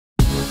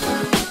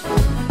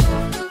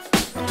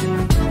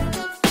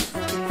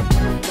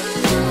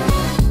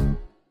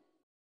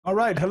All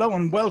right, hello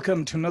and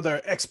welcome to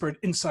another Expert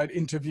Insight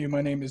interview.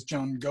 My name is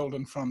John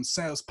Golden from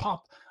SalesPOP,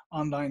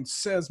 online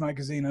sales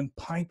magazine and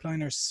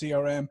Pipeliner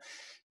CRM.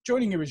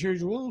 Joining you as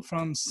usual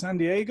from San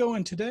Diego,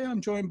 and today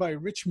I'm joined by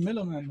Rich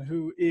Milliman,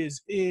 who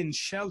is in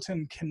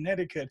Shelton,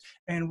 Connecticut,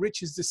 and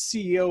Rich is the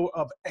CEO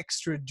of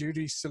Extra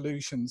Duty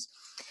Solutions.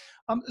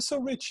 So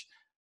Rich,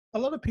 a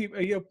lot of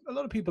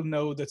people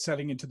know that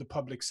selling into the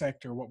public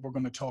sector, what we're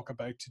going to talk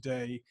about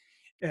today,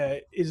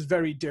 is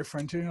very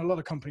different. A lot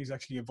of companies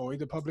actually avoid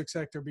the public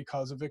sector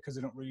because of it, because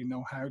they don't really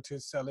know how to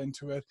sell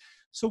into it.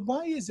 So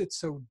why is it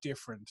so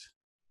different?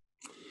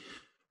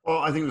 Well,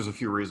 I think there's a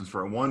few reasons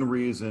for it. One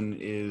reason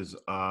is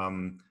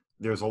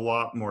there's a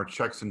lot more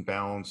checks and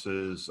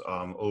balances,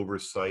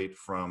 oversight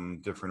from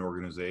different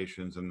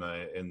organizations in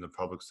the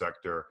public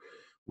sector.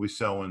 We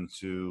sell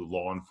into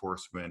law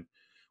enforcement,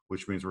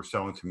 which means we're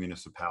selling to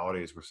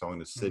municipalities, we're selling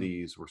to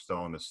cities, we're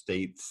selling to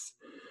states,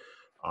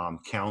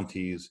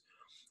 counties.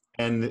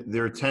 And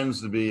there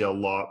tends to be a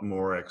lot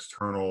more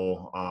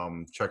external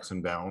checks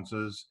and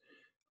balances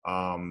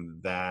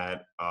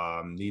that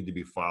need to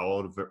be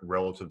followed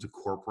relative to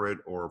corporate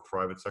or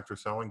private sector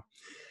selling.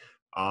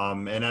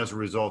 And as a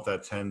result,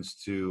 that tends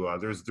to,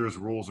 there's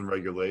rules and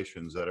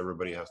regulations that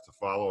everybody has to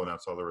follow, and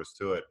that's all there is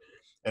to it.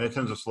 And it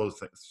tends to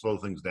slow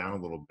things down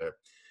a little bit.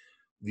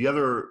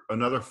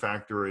 Another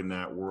factor in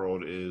that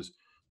world is,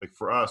 like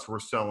for us, we're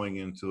selling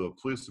into a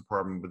police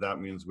department, but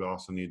that means we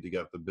also need to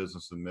get the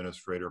business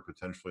administrator,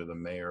 potentially the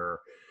mayor,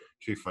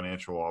 chief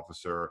financial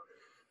officer,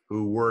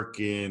 who work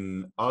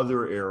in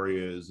other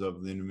areas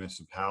of the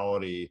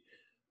municipality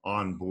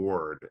on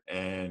board.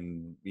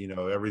 And,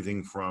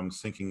 everything from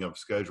syncing up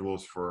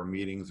schedules for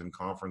meetings and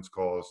conference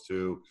calls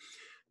to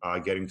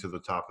getting to the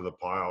top of the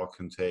pile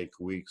can take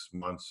weeks,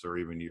 months, or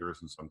even years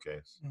in some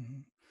cases.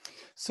 Mm-hmm.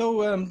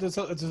 So there's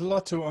a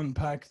lot to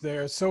unpack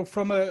there. So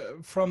from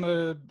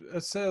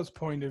a sales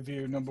point of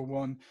view, number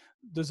one,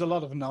 there's a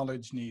lot of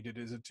knowledge needed,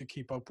 is it, to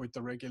keep up with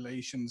the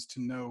regulations, to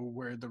know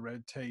where the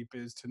red tape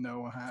is, to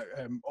know how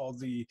all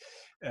the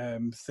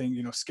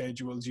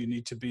schedules you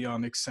need to be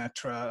on,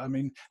 etc. I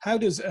mean, how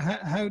does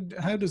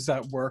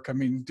that work? I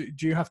mean,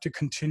 do you have to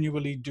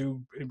continually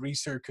do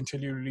research,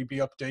 continually be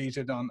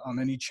updated on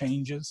any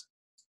changes?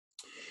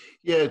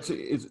 Yeah,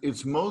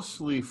 it's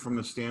mostly from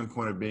the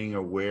standpoint of being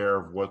aware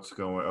of what's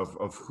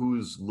of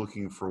who's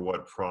looking for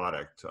what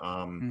product.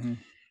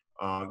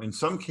 In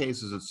some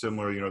cases, it's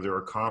similar. There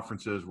are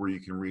conferences where you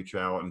can reach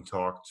out and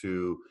talk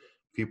to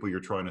people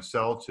you're trying to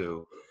sell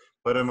to.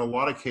 But in a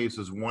lot of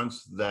cases,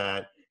 once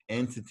that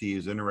entity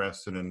is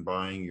interested in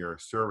buying your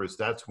service,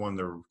 that's when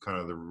the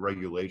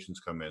regulations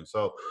come in.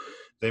 So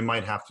they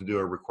might have to do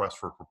a request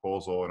for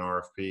proposal, an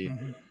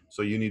RFP.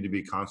 So you need to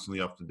be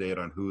constantly up to date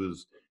on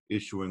who's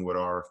issuing what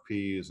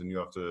RFPs, and you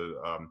have to,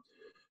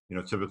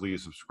 typically you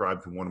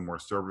subscribe to one or more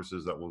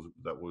services that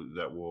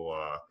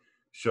will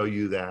show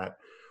you that.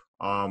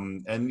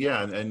 And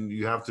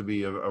you have to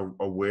be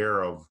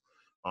aware of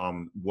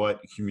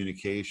what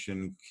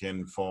communication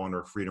can fall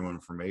under Freedom of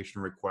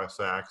Information Requests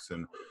Acts,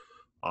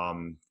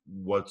 and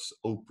what's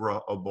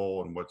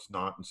Oprah-able and what's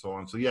not, and so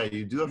on. So yeah,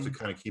 you do have to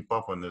kind of keep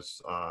up on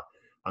this,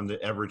 on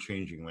the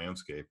ever-changing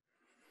landscape.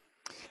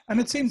 And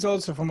it seems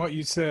also from what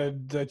you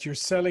said that you're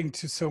selling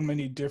to so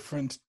many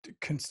different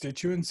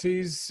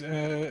constituencies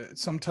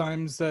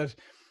sometimes, that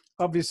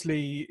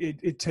obviously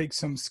it takes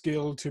some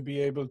skill to be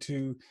able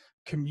to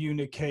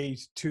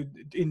communicate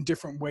in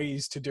different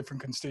ways to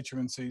different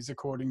constituencies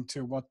according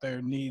to what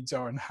their needs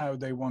are and how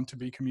they want to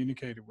be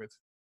communicated with.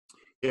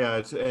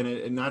 Yeah,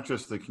 and not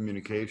just the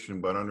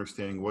communication, but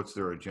understanding what's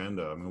their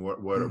agenda. I mean,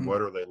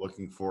 what are they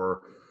looking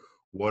for?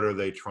 What are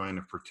they trying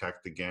to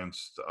protect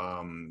against?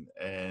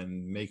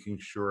 And making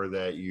sure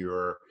that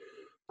you're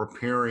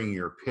preparing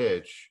your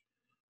pitch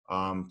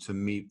to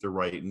meet the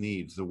right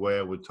needs. The way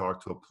I would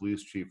talk to a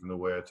police chief and the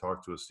way I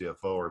talk to a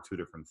CFO are two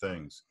different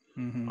things.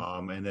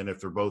 And then if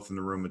they're both in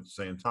the room at the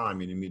same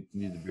time, you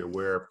need to be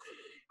aware of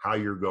how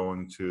you're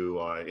going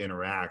to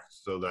interact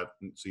so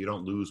you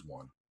don't lose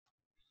one.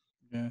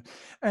 Yeah,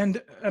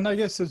 and I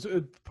guess as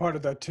part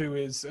of that too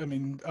is, I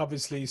mean,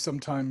 obviously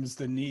sometimes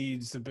the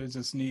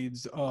business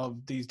needs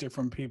of these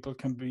different people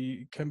can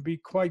be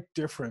quite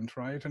different,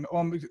 right? And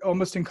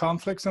almost in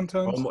conflict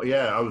sometimes.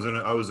 Yeah, I was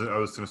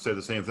going to say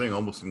the same thing.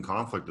 Almost in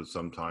conflict at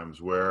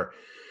sometimes, where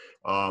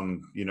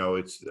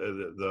it's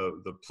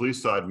the police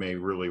side may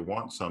really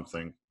want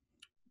something,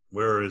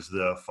 whereas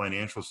the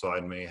financial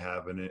side may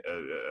have an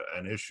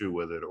issue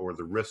with it, or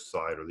the risk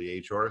side or the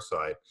HR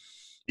side.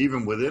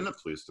 Even within a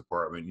police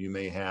department, you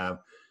may have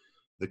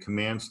the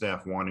command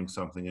staff wanting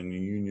something and the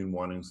union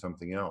wanting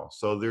something else.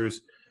 So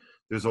there's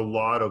a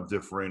lot of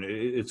different,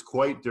 it's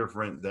quite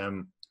different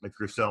than if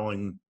you're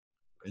selling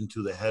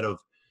into the head of,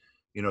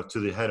 to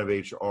the head of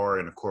HR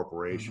in a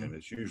corporation.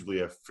 It's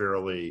usually a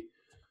fairly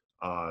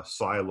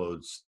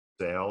siloed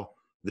sale.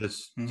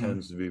 This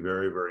tends to be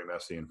very, very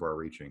messy and far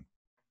reaching.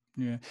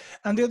 Yeah.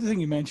 And the other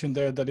thing you mentioned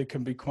there, that it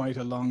can be quite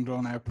a long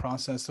drawn out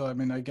process. So, I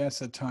mean, I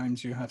guess at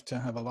times you have to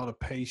have a lot of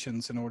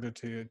patience in order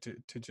to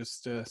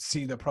just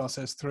see the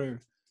process through.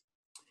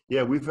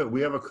 Yeah,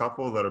 we have a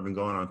couple that have been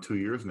going on 2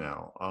 years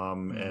now.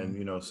 Hmm.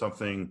 And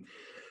something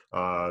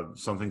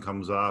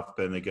comes up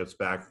and it gets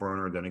back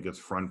burnered, then it gets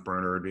front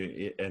burnered,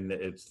 and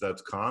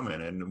that's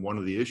common. And one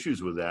of the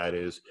issues with that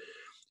is,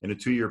 in a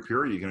 2 year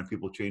period, you can have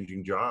people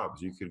changing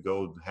jobs. You could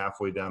go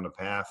halfway down the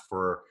path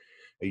for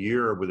a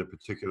year with a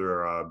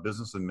particular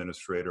business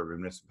administrator of a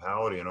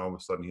municipality, and all of a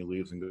sudden he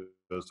leaves and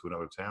goes to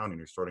another town, and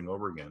you're starting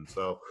over again.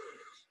 So,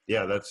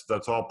 yeah,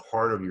 that's all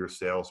part of your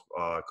sales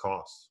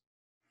costs.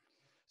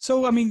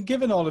 So, I mean,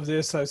 given all of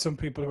this, some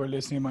people who are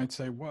listening might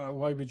say, well,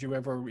 why would you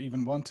ever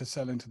even want to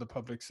sell into the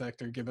public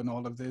sector given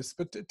all of this?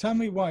 But tell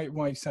me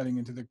why selling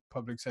into the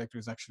public sector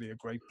is actually a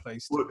great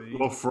place to be.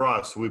 Well, for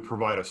us, we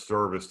provide a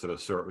service to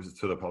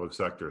the public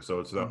sector, so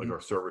it's not like Hmm.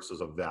 our service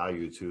is of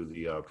value to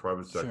the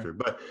private Sure. sector.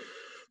 But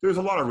there's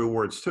a lot of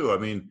rewards too. I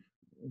mean,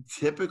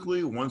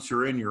 typically once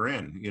you're in, you're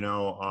in.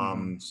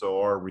 Hmm.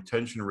 So our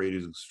retention rate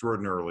is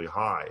extraordinarily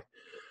high,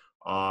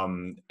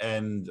 and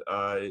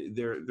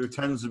there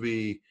tends to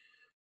be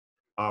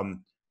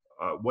um,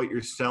 what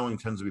you're selling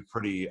tends to be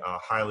pretty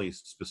highly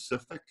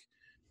specific,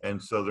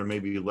 and so there may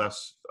be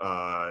less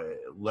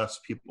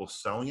people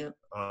selling it.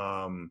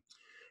 And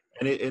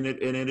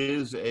it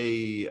is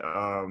a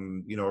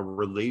a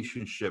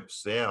relationship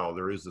sale.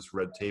 There is this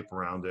red tape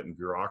around it and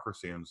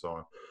bureaucracy and so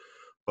on.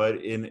 But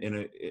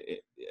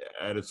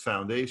at its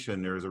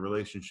foundation, there is a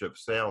relationship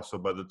sale. So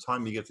by the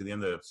time you get to the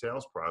end of that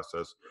sales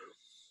process,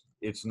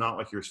 it's not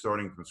like you're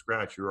starting from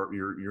scratch.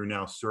 You're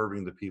now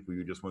serving the people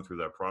you just went through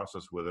that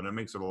process with, and it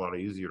makes it a lot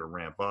easier to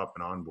ramp up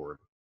and onboard.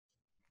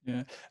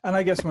 Yeah. And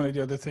I guess one of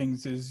the other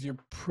things is you're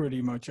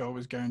pretty much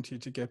always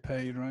guaranteed to get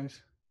paid, right?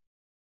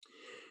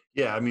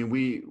 Yeah, I mean,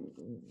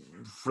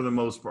 for the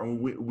most part, the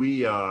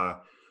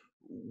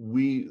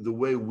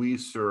way we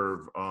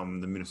serve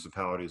the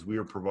municipalities, we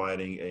are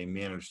providing a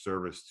managed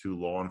service to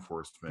law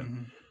enforcement.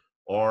 Hmm.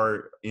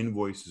 Our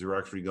invoices are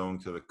actually going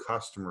to the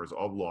customers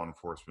of law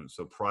enforcement,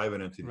 so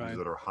private entities Right.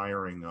 that are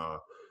hiring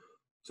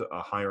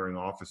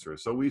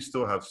officers. So we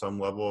still have some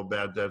level of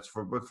bad debts,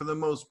 but for the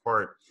most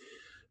part,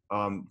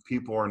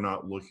 people are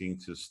not looking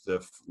to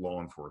stiff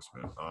law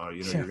enforcement. Yeah.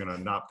 You're going to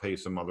not pay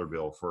some other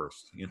bill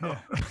first. Yeah.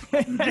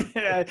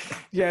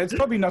 Yeah, it's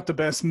probably not the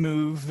best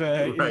move,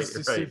 Right, is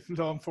to see right,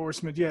 law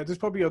enforcement. Yeah, there's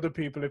probably other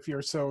people, if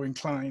you're so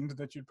inclined,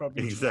 that you'd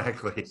probably choose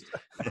exactly. first.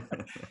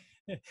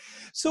 Yeah.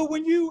 So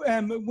when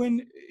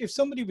if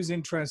somebody was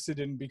interested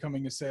in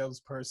becoming a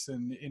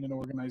salesperson in an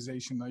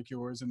organization like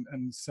yours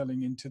and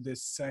selling into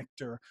this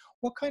sector,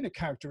 what kind of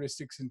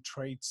characteristics and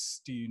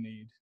traits do you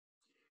need?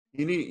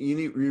 You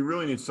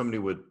really need somebody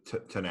with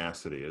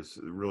tenacity is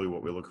really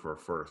what we look for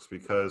first,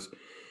 because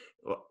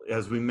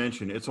as we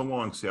mentioned, it's a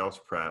long sales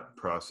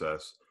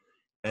process,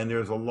 and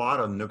there's a lot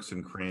of nooks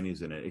and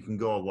crannies in it. It can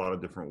go a lot of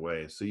different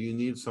ways. So you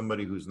need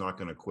somebody who's not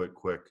going to quit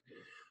quick,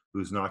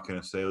 who's not going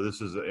to say, "Oh, I'm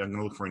going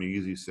to look for an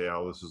easy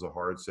sale. This is a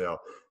hard sale."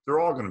 They're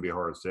all going to be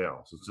hard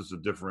sales. It's just a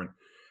different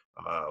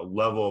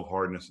level of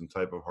hardness and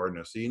type of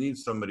hardness. So you need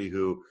somebody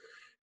who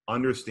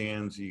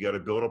understands you got to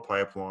build a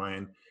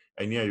pipeline,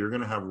 and yeah, you're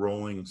going to have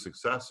rolling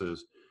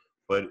successes,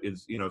 but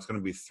it's going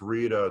to be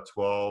 3 to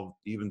 12,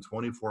 even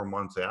 24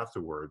 months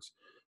afterwards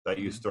that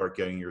you Mhm. start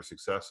getting your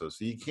successes.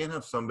 So you can't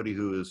have somebody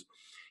who is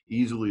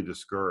easily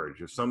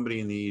discouraged. If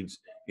somebody needs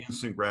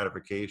instant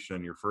gratification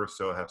and your first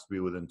sale has to be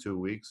within 2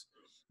 weeks,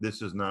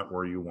 this is not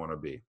where you want to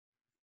be.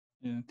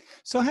 Yeah.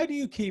 So how do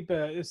you keep?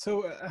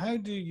 How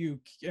do you,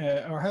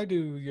 or how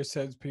do your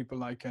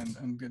salespeople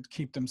and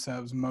keep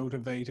themselves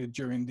motivated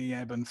during the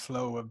ebb and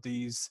flow of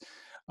these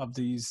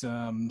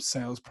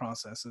sales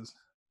processes?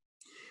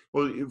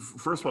 Well,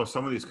 first of all,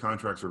 some of these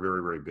contracts are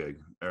very, very big,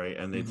 all right,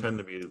 and they Hmm. tend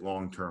to be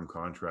long-term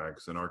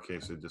contracts. In our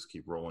case, they just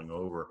keep rolling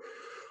over.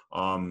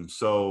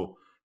 So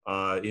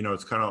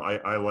it's kind of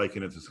I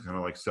liken it to kind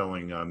of like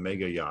selling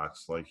mega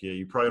yachts. Like, yeah,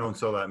 you probably don't Okay.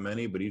 sell that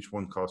many, but each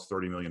one costs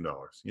 $30 million.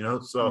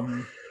 So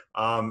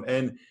Hmm.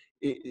 and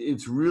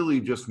it's really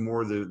just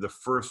more the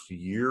first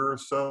year or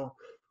so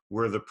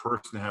where the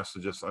person has to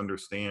just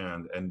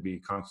understand and be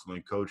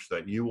constantly coached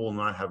that you will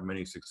not have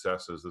many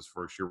successes this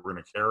first year. We're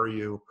going to carry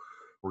you.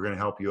 We're going to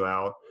help you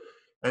out.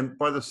 And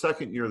by the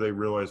second year, they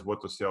realize what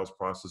the sales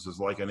process is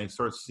like, and they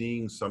start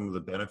seeing some of the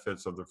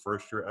benefits of the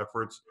first year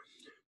efforts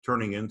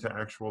turning into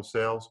actual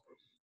sales.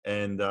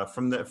 And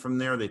from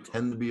there, they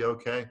tend to be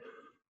okay.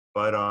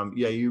 But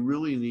yeah, you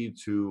really need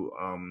to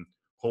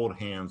hold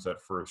hands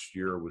that first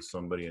year with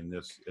somebody in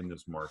this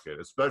market,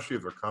 especially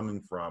if they're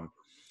coming from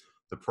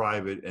the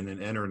private and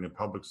then entering the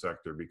public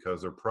sector,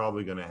 because they're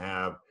probably going to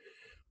have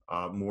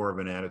more of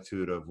an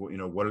attitude of,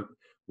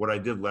 what I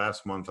did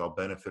last month, I'll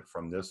benefit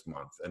from this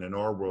month. And in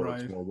our world,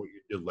 it's Right. more what you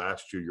did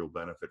last year, you'll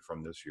benefit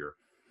from this year.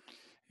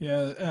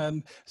 Yeah.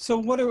 So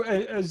what are,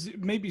 as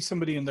maybe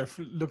somebody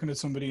looking at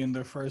somebody in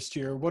their first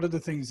year, what are the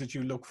things that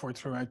you look for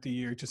throughout the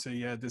year to say,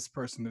 yeah, this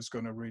person is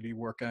going to really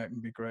work out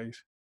and be great?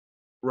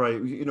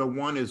 Right.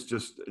 One is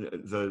just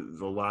the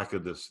lack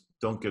of this.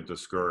 Don't get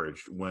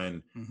discouraged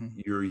when Hmm.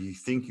 you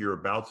think you're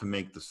about to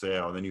make the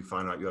sale, and then you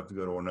find out you have to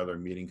go to another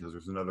meeting because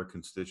there's another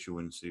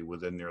constituency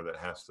within there that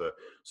has to.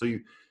 So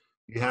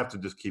you have to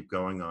just keep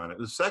going on it.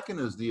 The second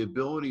is the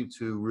ability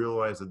to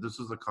realize that this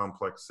is a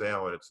complex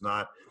sale, and it's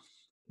not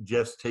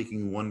just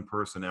taking one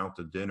person out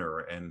to dinner.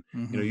 And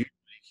you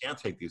can't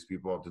take these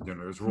people out to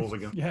dinner. There's rules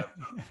against Yeah.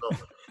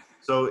 that.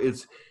 So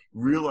it's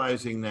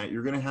realizing that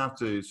you're going to have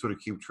to sort of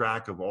keep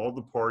track of all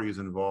the parties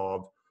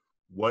involved,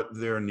 what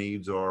their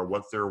needs are,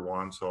 what their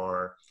wants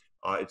are.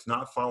 It's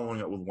not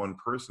following up with one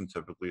person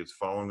typically. It's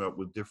following up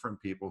with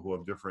different people who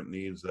have different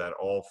needs that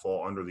all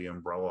fall under the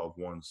umbrella of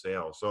one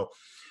sale. So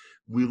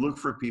we look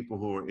for people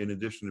who are, in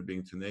addition to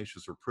being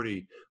tenacious, are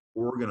pretty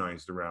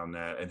organized around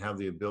that and have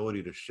the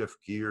ability to shift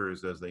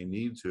gears as they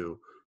need to,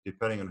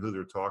 depending on who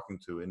they're talking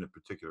to in a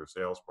particular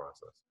sales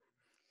process.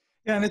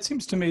 Yeah, and it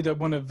seems to me that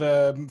one of,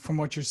 from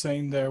what you're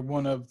saying there,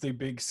 one of the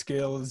big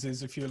skills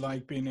is, if you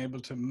like, being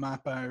able to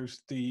map out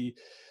the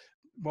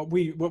what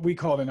we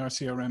call in our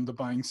CRM the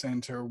buying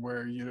center,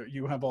 where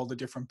you have all the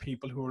different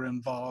people who are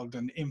involved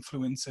and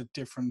influence at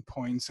different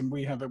points, and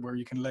we have it where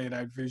you can lay it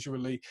out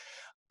visually.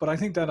 But I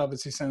think that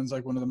obviously sounds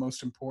like one of the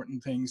most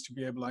important things, to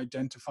be able to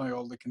identify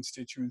all the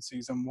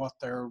constituencies and what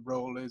their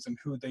role is and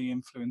who they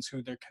influence,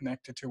 who they're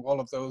connected to, all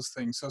of those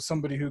things. So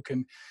somebody who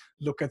can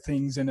look at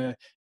things in a,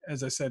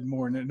 as I said,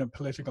 more in a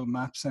political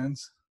map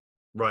sense.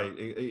 Right.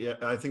 Yeah,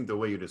 I think the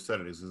way you just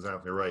said it is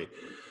exactly right,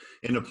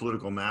 in a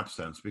political map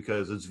sense,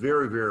 because it's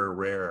very, very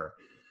rare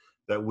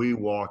that we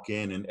walk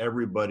in and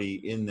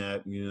everybody in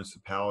that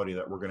municipality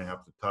that we're going to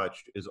have to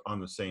touch is on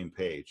the same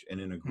page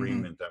and in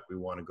agreement that we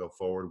want to go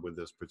forward with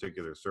this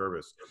particular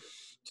service.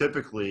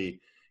 Typically,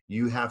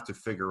 you have to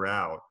figure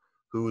out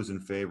who is in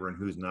favor and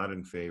who's not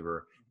in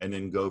favor, and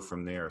then go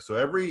from there. So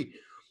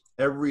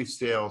every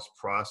sales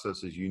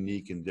process is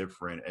unique and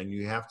different, and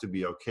you have to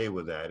be okay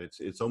with that.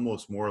 It's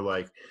almost more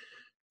like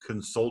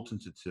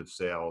consultative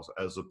sales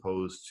as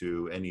opposed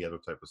to any other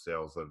type of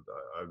sales that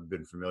I've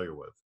been familiar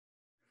with.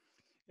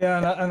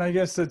 Yeah, and I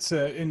guess that's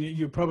and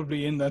you're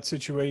probably in that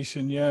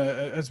situation, yeah,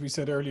 as we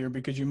said earlier,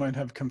 because you might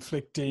have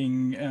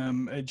conflicting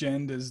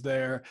agendas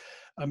there.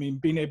 I mean,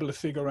 being able to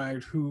figure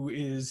out who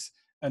is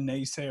a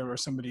naysayer or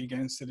somebody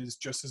against it is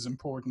just as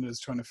important as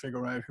trying to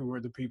figure out who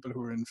are the people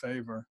who are in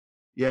favor.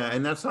 Yeah,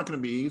 and that's not going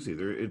to be easy.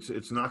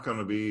 It's not going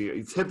to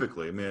be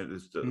typically. I mean,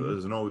 it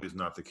isn't always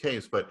not the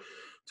case, but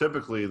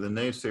typically the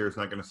naysayer is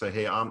not going to say,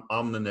 "Hey,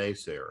 I'm the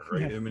naysayer,"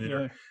 right? Yeah, I mean,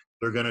 yeah.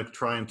 they're going to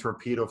try and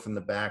torpedo from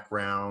the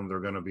background. They're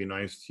going to be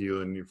nice to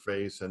you in your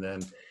face, and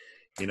then,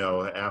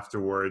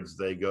 afterwards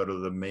they go to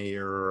the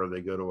mayor or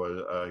they go to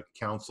a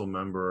council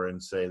member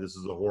and say, "This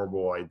is a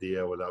horrible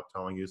idea," without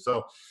telling you.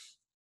 So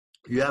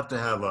you have to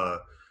have a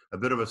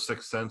bit of a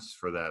sixth sense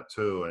for that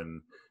too,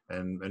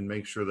 and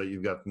make sure that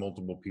you've got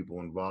multiple people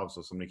involved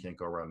so somebody can't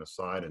go around the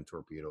side and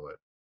torpedo it.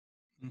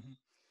 Mhm.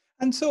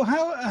 And so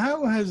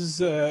how has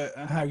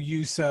how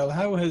you sell,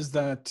 how has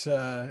that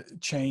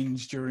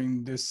changed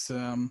during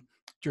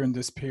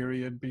this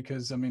period?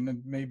 Because I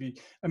mean, maybe,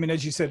 I mean,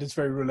 as you said, it's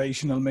very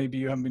relational. Maybe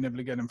you haven't been able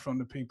to get in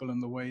front of people in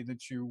the way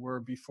that you were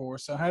before.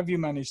 So how have you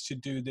managed to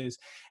do this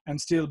and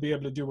still be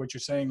able to do what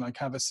you're saying, like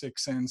have a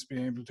sixth sense,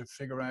 be able to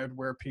figure out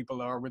where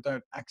people are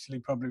without actually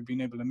probably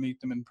being able to meet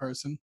them in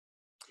person?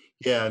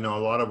 Yeah, no, a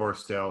lot of our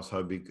sales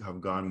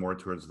have gone more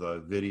towards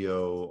the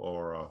video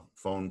or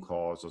phone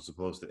calls as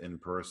opposed to in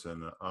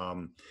person.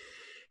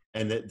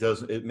 And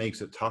it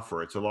makes it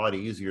tougher. It's a lot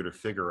easier to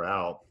figure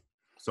out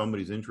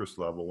somebody's interest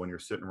level when you're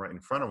sitting right in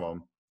front of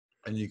them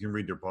and you can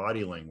read their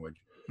body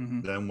language Hmm.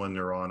 than when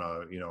they're on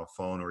a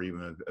phone or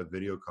even a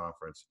video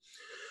conference.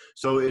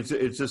 So it's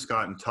just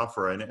gotten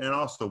tougher. And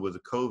also with the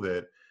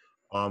COVID,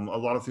 a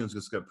lot of things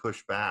just got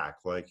pushed back.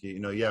 Like,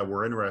 yeah,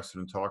 we're interested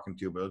in talking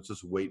to you, but let's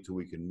just wait till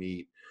we can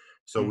meet.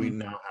 So we Hmm.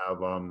 now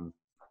have,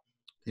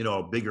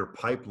 a bigger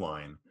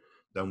pipeline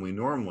than we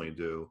normally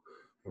do.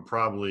 We're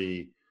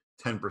probably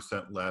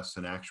 10% less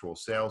in actual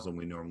sales than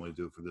we normally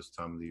do for this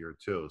time of the year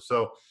too.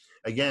 So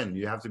again,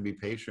 you have to be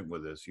patient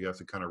with this. You have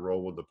to kind of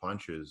roll with the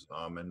punches,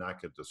 and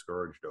not get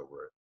discouraged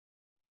over it.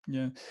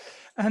 Yeah,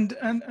 and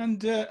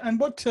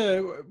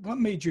what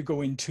made you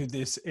go into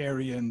this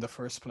area in the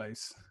first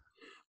place?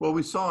 Well,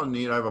 we saw a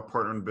need. I have a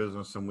partner in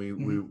business, and we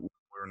Hmm.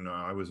 were in,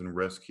 I was in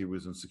risk. He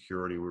was in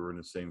security. We were in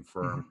the same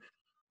firm. Hmm.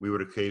 We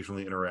would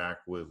occasionally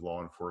interact with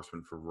law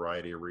enforcement for a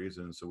variety of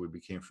reasons. So we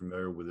became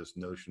familiar with this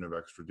notion of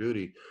extra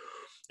duty,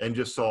 and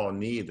just saw a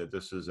need that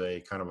this is a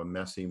kind of a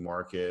messy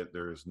market.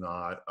 There's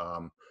not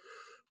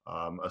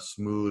a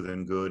smooth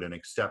and good and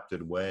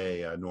accepted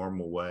way, a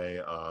normal way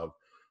of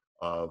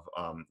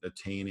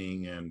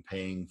attaining and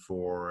paying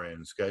for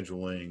and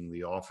scheduling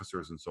the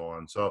officers and so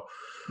on. So,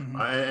 Hmm.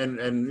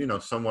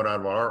 and somewhat out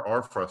of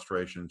our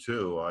frustration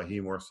too, he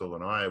more so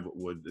than I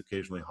would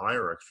occasionally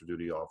hire extra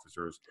duty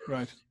officers,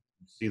 Right.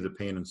 see the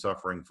pain and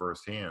suffering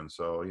firsthand.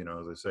 So,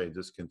 as I say,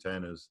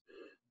 discontent is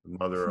the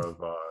mother of,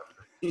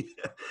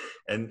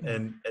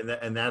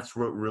 and that's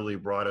what really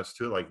brought us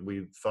to, like,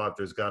 we thought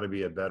there's got to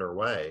be a better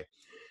way.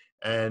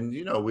 And,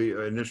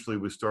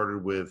 we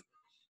started with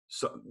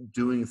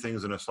doing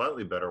things in a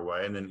slightly better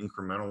way, and then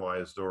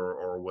incrementalized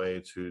our way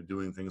to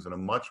doing things in a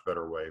much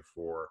better way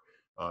for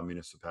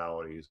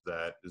municipalities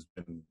that has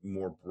been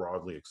more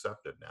broadly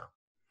accepted now.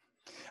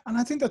 And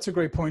I think that's a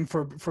great point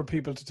for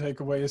people to take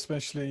away,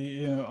 especially,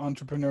 you know,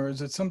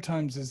 entrepreneurs. It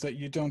sometimes is that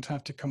you don't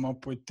have to come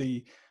up with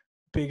the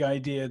big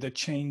idea that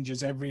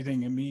changes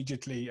everything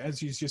immediately.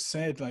 As you just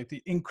said, like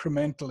the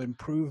incremental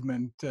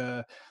improvement,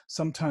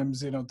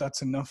 sometimes, you know,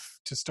 that's enough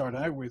to start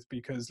out with,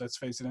 because let's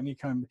face it, any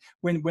kind,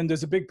 when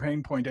there's a big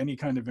pain point, any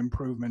kind of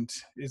improvement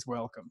is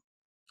welcome.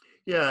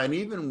 Yeah, and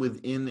even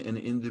within an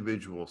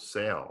individual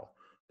sale,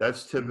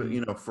 that's typical. Hmm.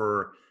 You know,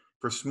 for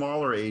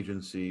smaller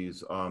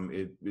agencies,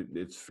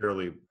 it's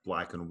fairly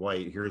black and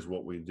white. Here's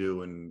what we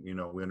do, and you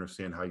know, we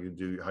understand how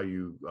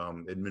you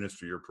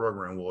administer your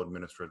program. We'll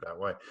administer it that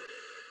way.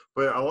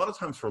 But a lot of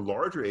times for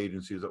larger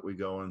agencies that we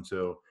go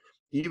into,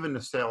 even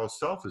the sale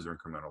itself is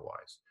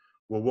incrementalized.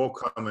 Well, we'll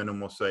come in and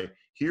we'll say,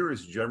 here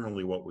is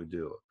generally what we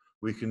do.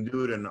 We can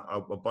do it in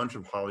a bunch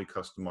of highly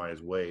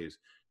customized ways.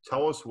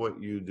 Tell us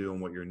what you do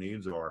and what your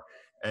needs are.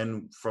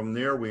 And from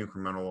there, we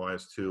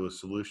incrementalize to a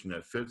solution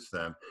that fits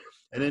them.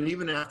 And then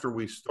even after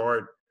we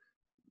start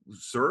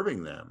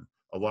serving them,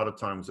 a lot of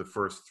times the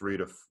first 3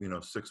 to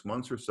 6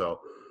 months or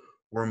so,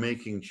 we're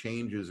making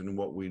changes in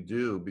what we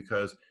do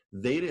because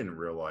they didn't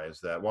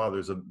realize that, wow,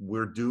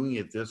 we're doing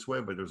it this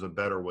way, but there's a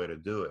better way to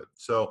do it.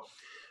 So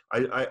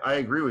I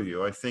agree with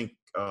you. I think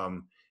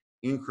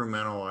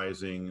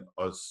incrementalizing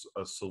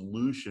a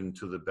solution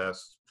to the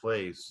best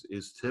place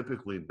is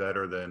typically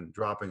better than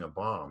dropping a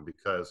bomb,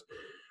 because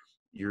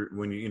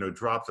when you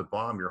drop the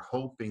bomb, you're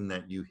hoping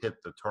that you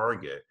hit the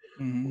target.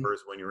 Hmm.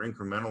 Whereas when you're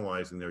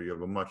incrementalizing there, you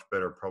have a much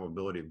better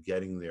probability of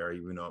getting there,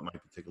 even though it might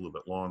take a little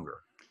bit longer.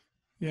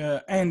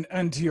 Yeah, and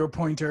to your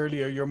point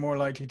earlier, you're more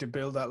likely to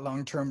build that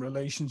long-term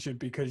relationship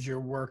because you're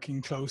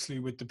working closely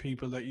with the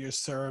people that you're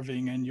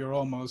serving, and you're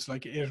almost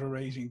like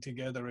iterating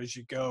together as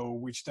you go,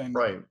 which then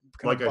Right.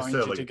 kind Like of I binds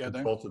said, you like a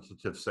together.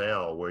 consultative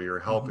sale where you're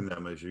Hmm. helping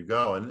them as you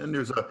go. And then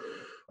there's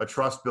a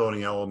trust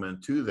building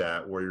element to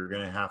that, where you're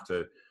going to have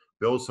to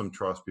build some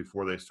trust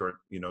before they start,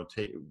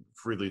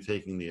 freely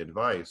taking the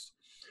advice.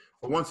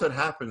 But once that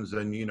happens,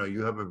 then,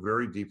 you have a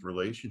very deep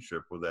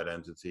relationship with that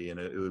entity, and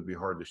it would be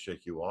hard to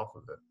shake you off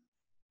of it.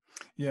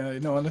 Yeah,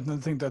 no, and I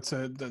think that's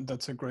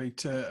a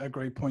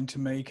great point to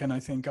make. And I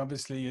think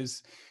obviously,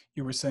 as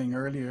you were saying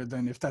earlier,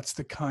 then if that's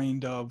the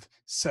kind of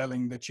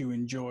selling that you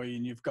enjoy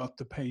and you've got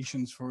the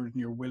patience for it and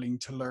you're willing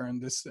to learn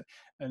this,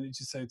 and as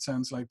you say, it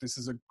sounds like this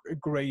is a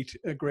great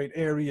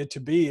area to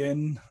be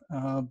in,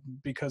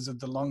 because of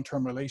the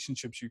long-term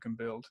relationships you can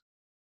build.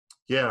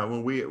 Yeah,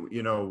 when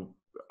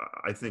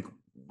I think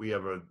we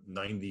have a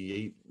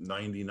 98,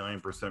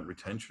 99%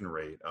 retention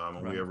rate. And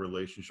we Right. have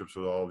relationships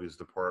with all these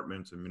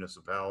departments and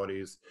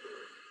municipalities,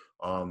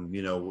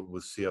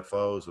 with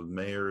CFOs, with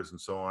mayors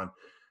and so on.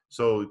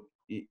 So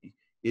it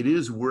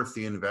is worth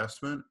the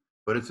investment,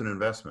 but it's an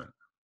investment.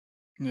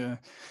 Yeah,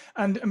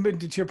 and but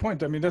to your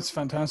point, I mean, that's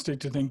fantastic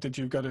to think that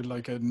you've got it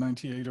like a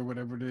 98 or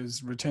whatever it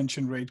is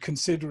retention rate,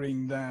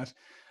 considering that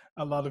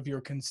a lot of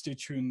your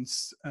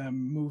constituents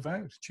move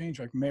out, change,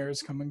 like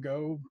mayors come and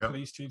go, Yep.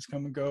 police chiefs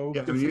come and go,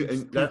 Yeah, different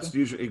and that's people.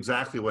 usually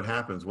exactly what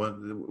happens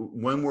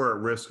when we're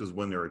at risk, is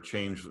when there are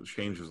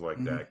changes like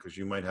Hmm. that, because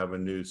you might have a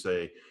new,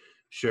 say,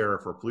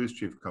 sheriff or police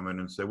chief come in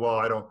and say, well,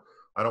 I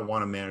don't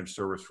want to manage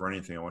service for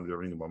anything. I want to do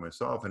everything by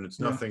myself, and it's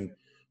Yeah, nothing,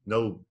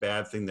 no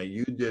bad thing that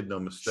you did,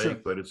 no mistake,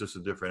 sure. but it's just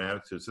a different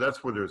attitude. So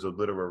that's where there's a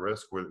bit of a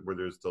risk, where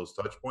there's those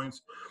touch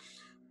points.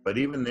 But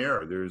even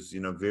there's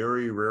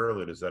very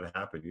rarely does that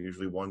happen.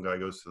 Usually one guy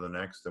goes to the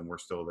next, and we're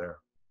still there.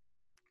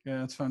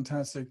 Yeah, it's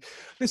fantastic.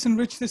 Listen,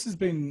 Rich, this has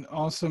been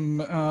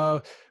awesome.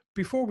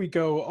 Before we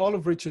go, all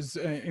of Rich's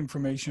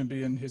information will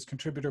be in his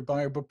contributor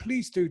bio, but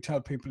please do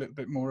tell people a little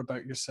bit more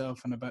about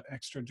yourself and about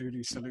Extra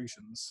Duty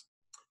Solutions.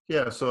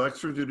 Yeah, so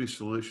extra duty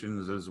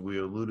solutions, as we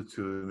alluded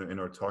to in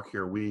our talk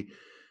here, we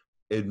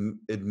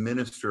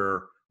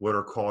administer what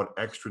are called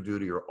extra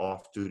duty or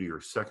off duty or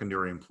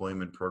secondary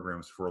employment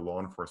programs for law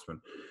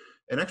enforcement.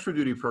 An extra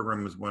duty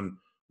program is when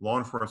law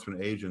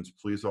enforcement agents,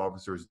 police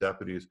officers,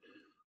 deputies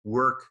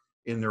work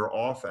in their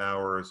off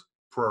hours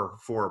for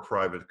a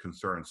private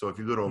concern. So if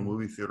you go to a Mhm.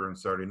 movie theater on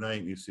Saturday night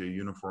and you see a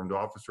uniformed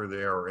officer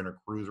there or in a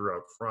cruiser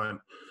out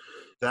front,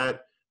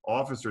 that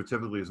officer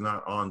typically is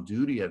not on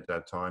duty at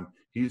that time.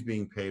 He's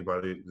being paid by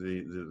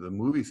the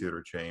movie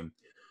theater chain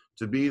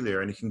to be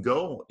there, and he can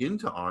go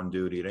into on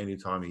duty at any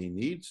time he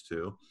needs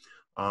to,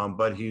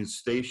 but he's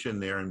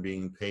stationed there and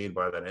being paid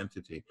by that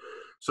entity.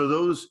 So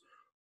those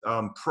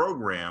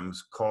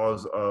programs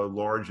cause a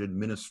large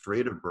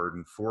administrative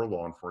burden for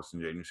law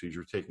enforcement agencies.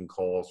 You're taking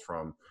calls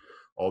from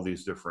all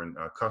these different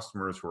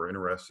customers who are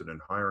interested in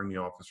hiring the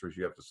officers.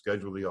 You have to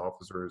schedule the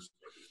officers,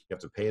 you have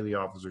to pay the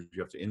officers,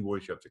 you have to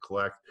invoice, you have to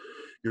collect.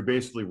 You're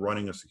basically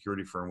running a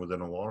security firm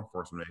within a law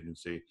enforcement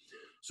agency.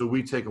 So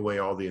we take away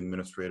all the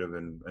administrative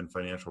and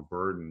financial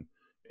burden,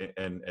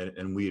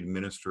 and we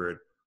administer it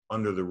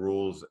under the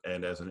rules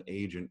and as an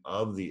agent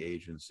of the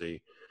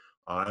agency.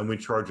 And we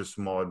charge a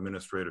small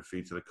administrative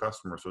fee to the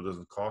customer, so it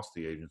doesn't cost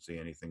the agency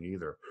anything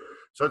either.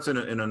 So that's in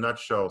a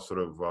nutshell, sort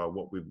of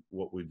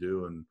what we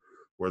do, and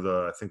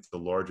we're I think the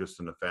largest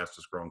and the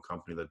fastest growing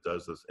company that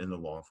does this in the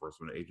law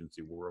enforcement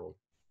agency world.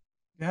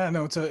 Yeah,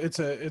 no, it's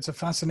a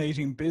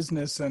fascinating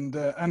business and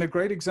a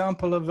great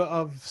example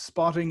of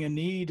spotting a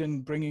need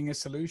and bringing a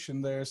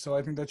solution there. So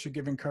I think that should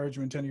give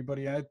encouragement to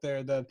anybody out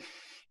there that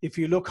if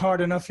you look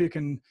hard enough, you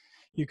can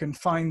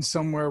find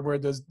somewhere where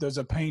there's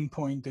a pain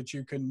point that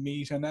you can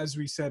meet. And as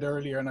we said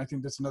earlier, and I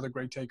think that's another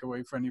great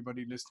takeaway for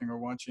anybody listening or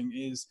watching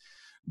is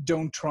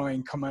don't try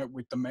and come out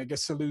with the mega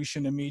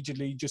solution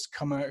immediately. Just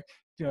come out,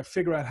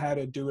 figure out how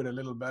to do it a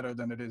little better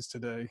than it is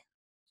today.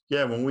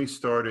 Yeah, when we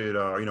started,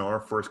 our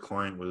first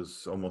client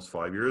was almost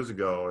 5 years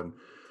ago, and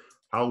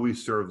how we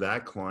serve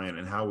that client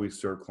and how we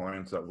serve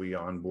clients that we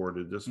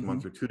onboarded this Mm-hmm.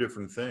 month are two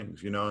different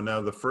things. Now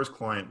the first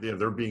client,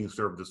 they're being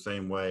served the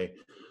same way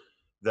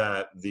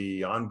that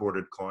the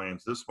onboarded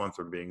clients this month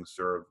are being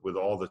served with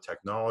all the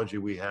technology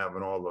we have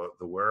and all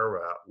the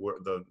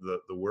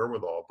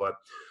wherewithal. But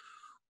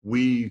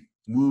we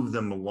move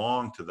them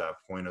along to that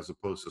point as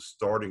opposed to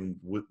starting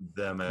with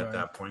them at Right.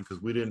 that point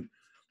because we didn't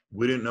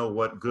know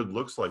what good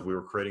looks like. We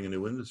were creating a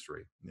new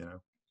industry.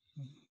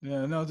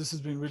 Yeah, no, this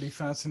has been really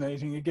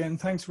fascinating. Again,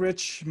 thanks,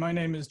 Rich. My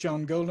name is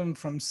John Golden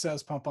from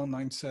SalesPOP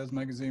Online Sales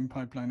Magazine,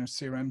 Pipeliner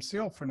CRM. See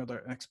you all for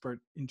another expert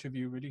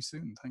interview really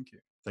soon. Thank you.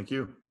 Thank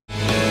you.